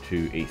boat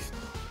to east.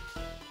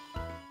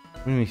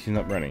 What do you mean she's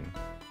not running?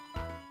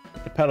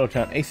 Get to Paddle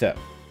Town ASAP.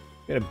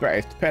 Get a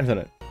brace, depends on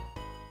it.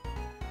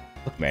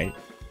 Look, mate.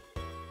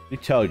 We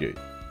told you.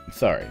 I'm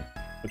sorry,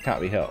 but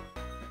can't be helped.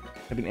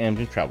 I've been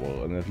in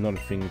trouble, and there's not a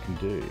thing we can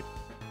do.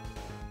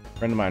 A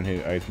friend of mine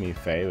who owes me a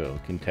favor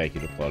can take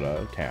you to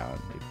Plotter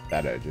Town, if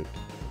that urgent.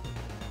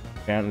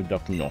 Found the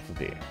doctor north of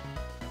here.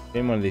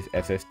 Give him one of these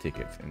SS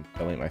tickets, and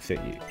tell him I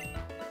sent you.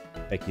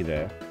 Take you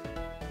there.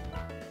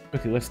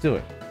 Quickly, let's do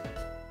it.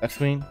 That's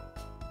Sween.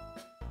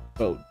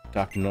 Boat,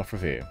 Dr. North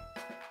of here.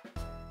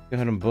 Go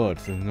ahead on board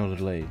so there's no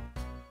delay.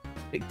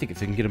 Take tickets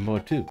so you can get on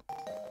board too.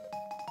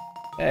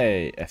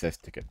 Hey, SS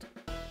ticket.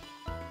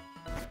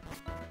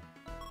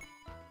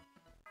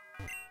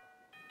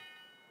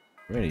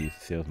 We're gonna use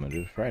the salesman to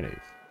do Fridays.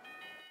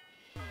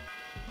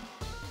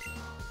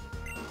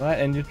 What?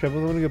 And your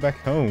trouble? I wanna go back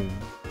home.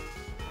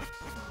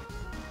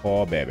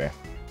 Poor baby.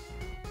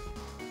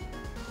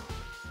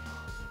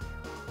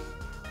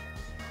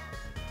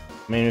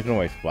 I mean, we can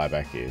always fly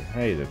back here.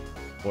 Hey, the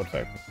port's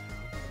open.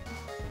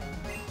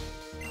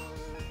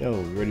 Yo,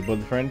 ready to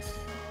board the friends?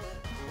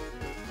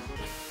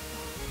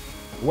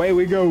 Away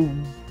we go!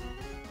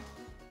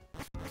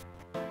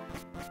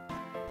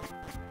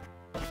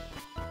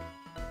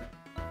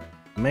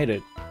 Made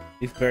it.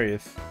 East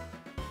Borrius.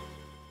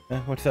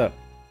 What's up?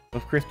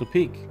 Off Crystal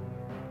Peak.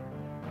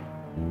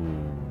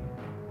 Ooh.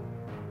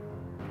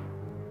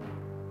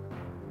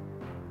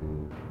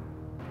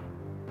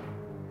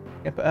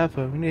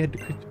 Alpha, we need to head to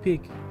Crystal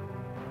Peak.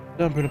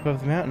 Don't burn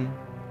above the mountain.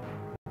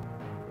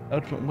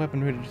 Ultimate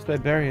weapon ready to display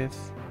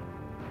Borrius.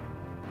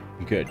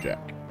 Good,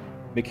 Jack.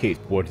 Make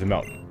haste towards the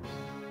mountain.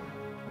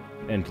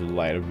 Enter the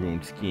light of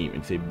ruined scheme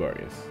and save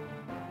Borrius.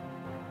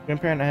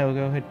 Grandpa and I will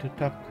go head to the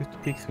top of Crystal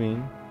Peak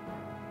soon.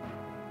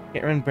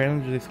 Can't run right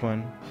into this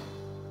one.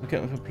 We'll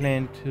come up with a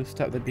plan to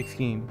stop that big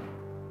scheme.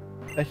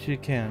 That you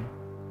can.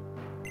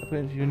 I'll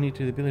put you need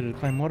to the ability to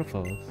climb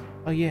waterfalls.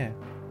 Oh yeah.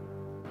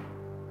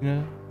 You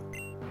know,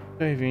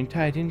 very, very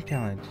tied-in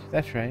talent.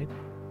 That's right.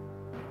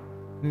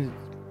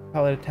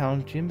 Call it a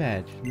talent gym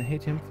badge, and I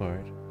hate him for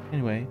it.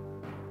 Anyway,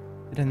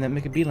 I done that,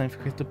 make a beeline for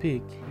Crystal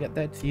Peak. You got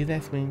that? See you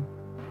there, swing.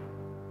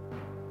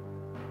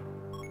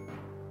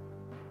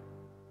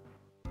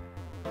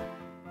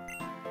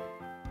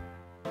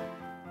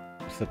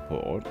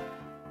 Support.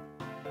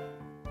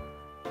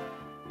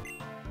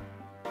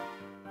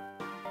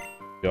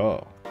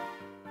 Sure.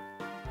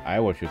 I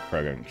watch your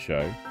program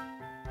show.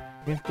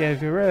 Let's give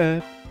her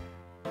up.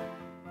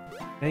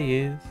 There he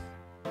is.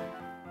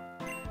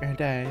 And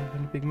I have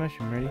a big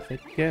mushroom ready, set,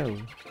 go.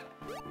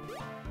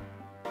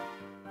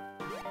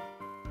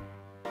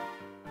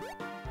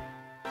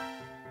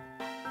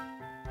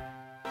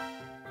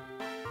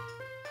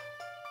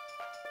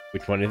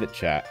 Which one is it,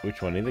 chat?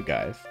 Which one is it,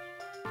 guys?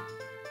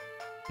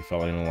 You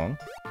following along?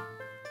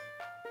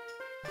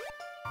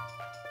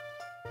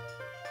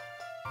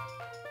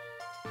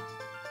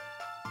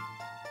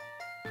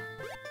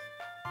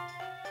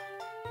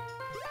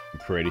 I'm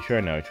pretty sure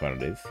I know which one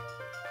it is.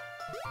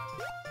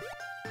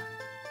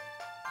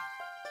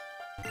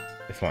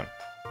 This one.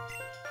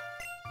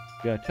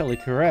 You're totally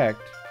correct.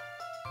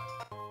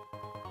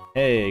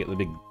 Hey, get the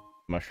big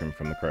mushroom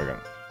from the Krogan.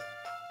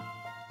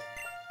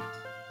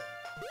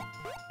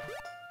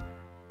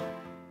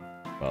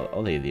 Well,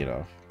 I'll leave it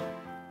off.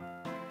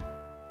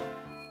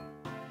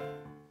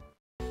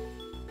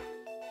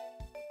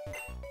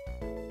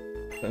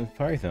 The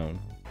fire zone.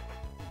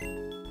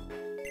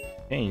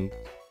 Changed.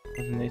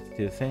 Wasn't nice to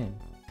do the same.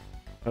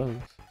 Pose.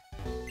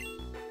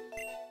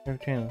 Every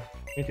channel.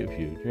 Into a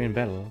few during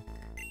battle.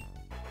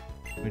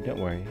 But don't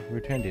worry, we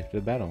returned after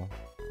the battle.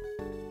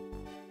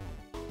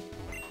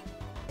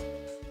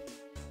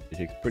 The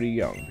chick's pretty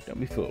young, but don't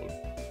be fooled.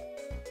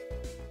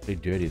 Play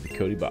dirty as a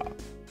Cody Bob.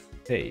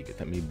 Hey, you got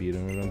that me beat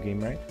on your own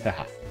game, right?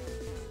 Haha.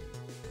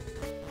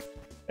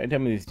 Don't tell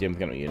me this gym's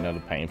gonna be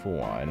another painful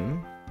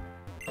one.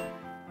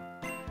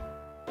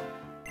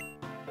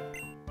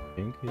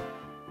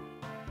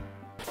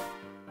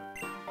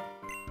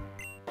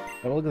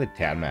 Have a look at the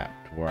town map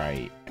to where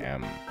I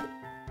am.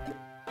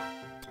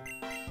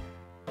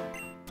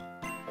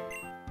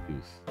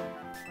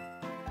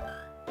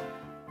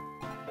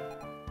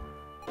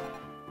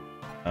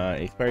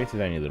 East Borrius is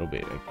only a little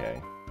bit,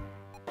 okay.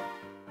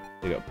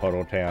 We got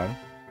Pottle Town,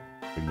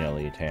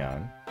 Magnolia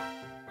Town,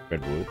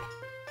 Redwood,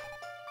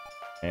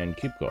 and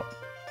Cube Corp.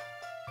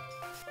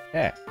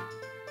 Yeah.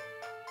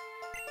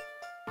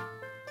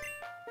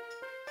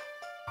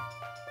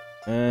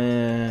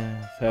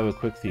 Let's have a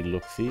quick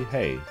look-see.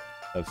 Hey,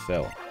 let's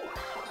sell.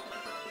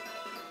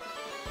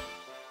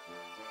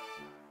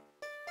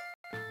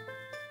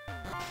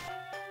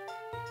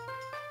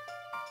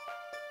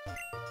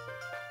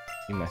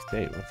 In my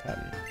state, what's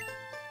happening?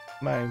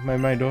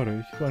 My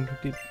daughter, she's going to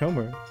deep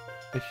coma.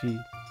 Is she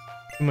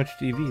too much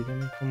TV? I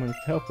need someone to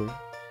help her.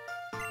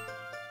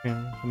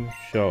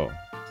 Sure.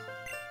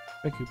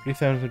 Thank you. Please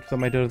sound like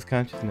my daughter's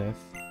consciousness.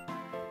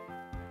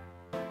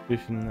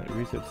 Vision that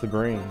resets the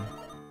brain.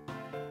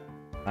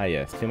 Ah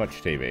yes, too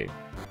much TV.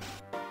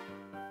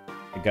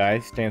 The guy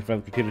stands in front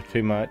of the computer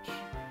too much.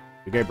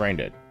 You go brain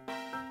dead.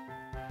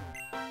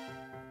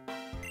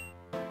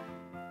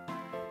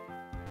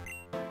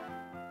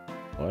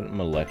 What?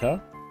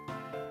 Maletta?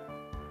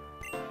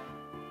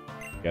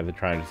 You guys are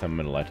trying to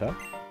summon Maletta?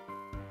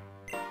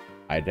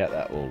 I doubt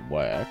that will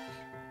work.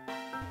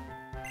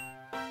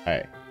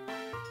 Hey.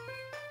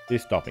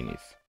 Who's stopping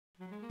this?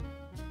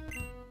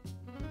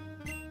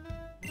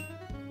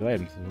 The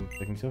items are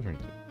taking silver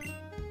into.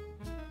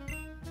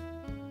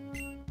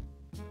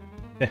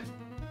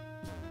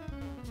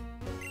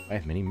 I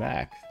have many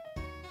Macs.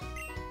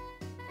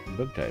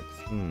 Book types.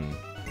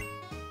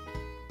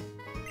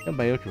 Don't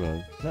buy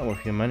Ultra. It's not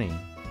worth your money.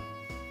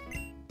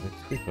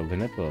 It's quick of the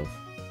nipples.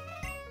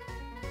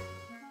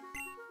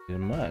 Too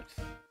much.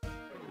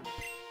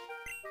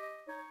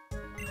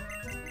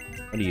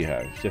 What do you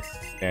have? Just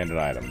standard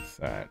items.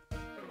 Alright.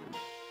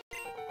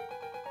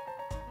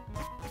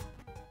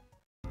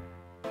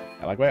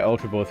 I like my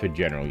Ultra Balls for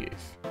general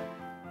use.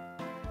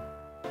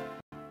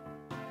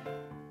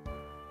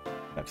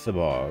 That's the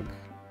bog.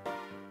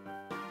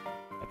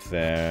 That's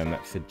them.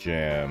 That's the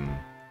gem.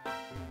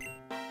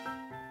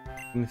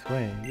 In this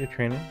way, you're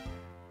training.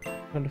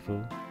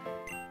 Wonderful.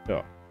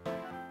 Sure.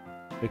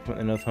 Pick one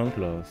of those home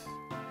clothes.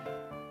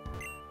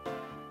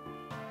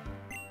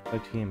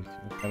 5 TMs.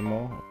 One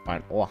more?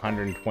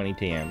 120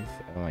 TMs.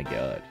 Oh my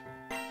god.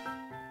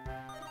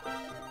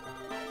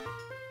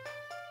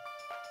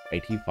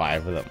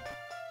 85 of them.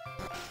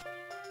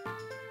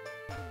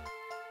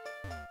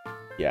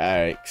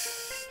 Yikes.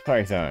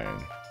 Fire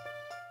Zone.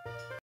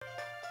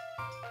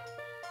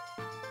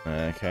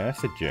 Okay,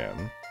 that's a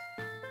gem.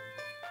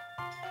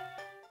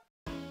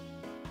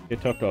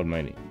 Get talk to old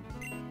matey.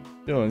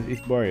 Doing, it's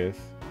Borrius.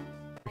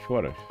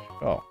 Freshwater.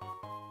 Oh.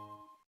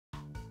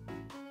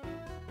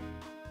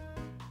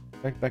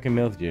 Back in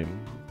Mel's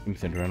gym, him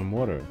centered around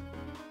water.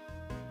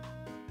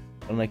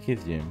 Unlike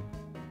his gym,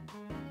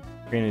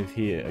 trainers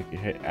here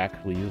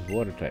actually use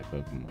water type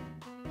Pokemon.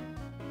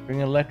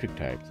 Bring electric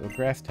types or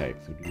grass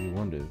types would do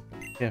wonders.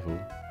 Careful.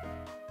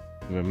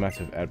 You have a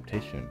massive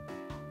adaptation.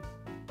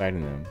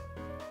 Fighting them.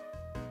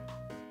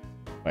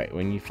 Wait,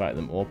 when you fight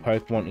them, all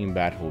Pokemon in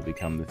battle will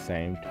become the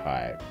same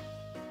type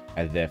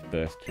as their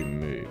first two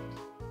moves.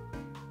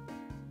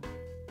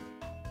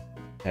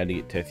 How to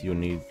get tested, you'll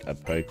need a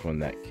Pokemon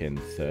that can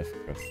surf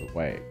across the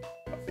wave.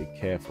 But be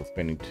careful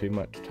spending too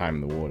much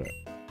time in the water.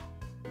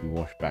 You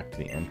wash back to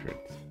the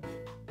entrance.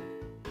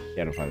 You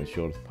gotta find the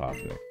shortest path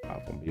to the next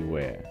platform.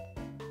 Beware.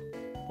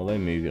 Although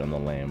moving on the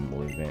land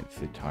will advance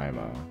the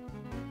timer,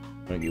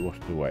 don't get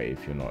washed away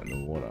if you're not in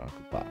the water.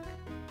 Good luck.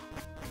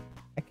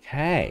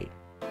 Okay.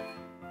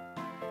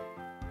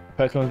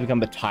 Pokemon become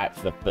the type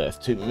for the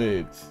first two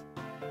moves.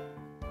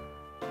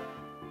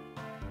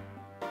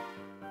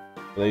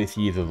 Although this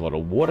uses a lot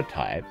of water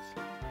types,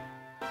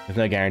 there's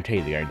no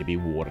guarantee they're going to be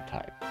water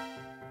types.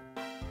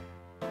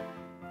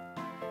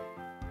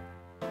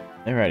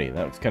 Alrighty,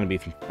 that's going to be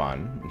some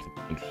fun and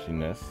some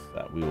interestingness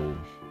that we will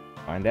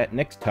find out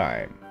next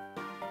time.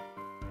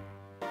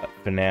 But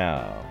for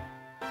now,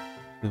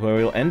 this is where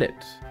we'll end it.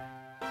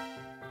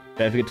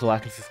 Don't forget to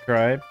like and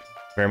subscribe.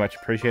 Very much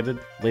appreciated.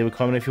 Leave a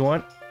comment if you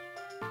want.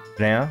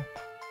 For now,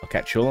 I'll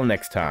catch you all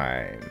next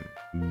time.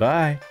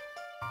 Bye!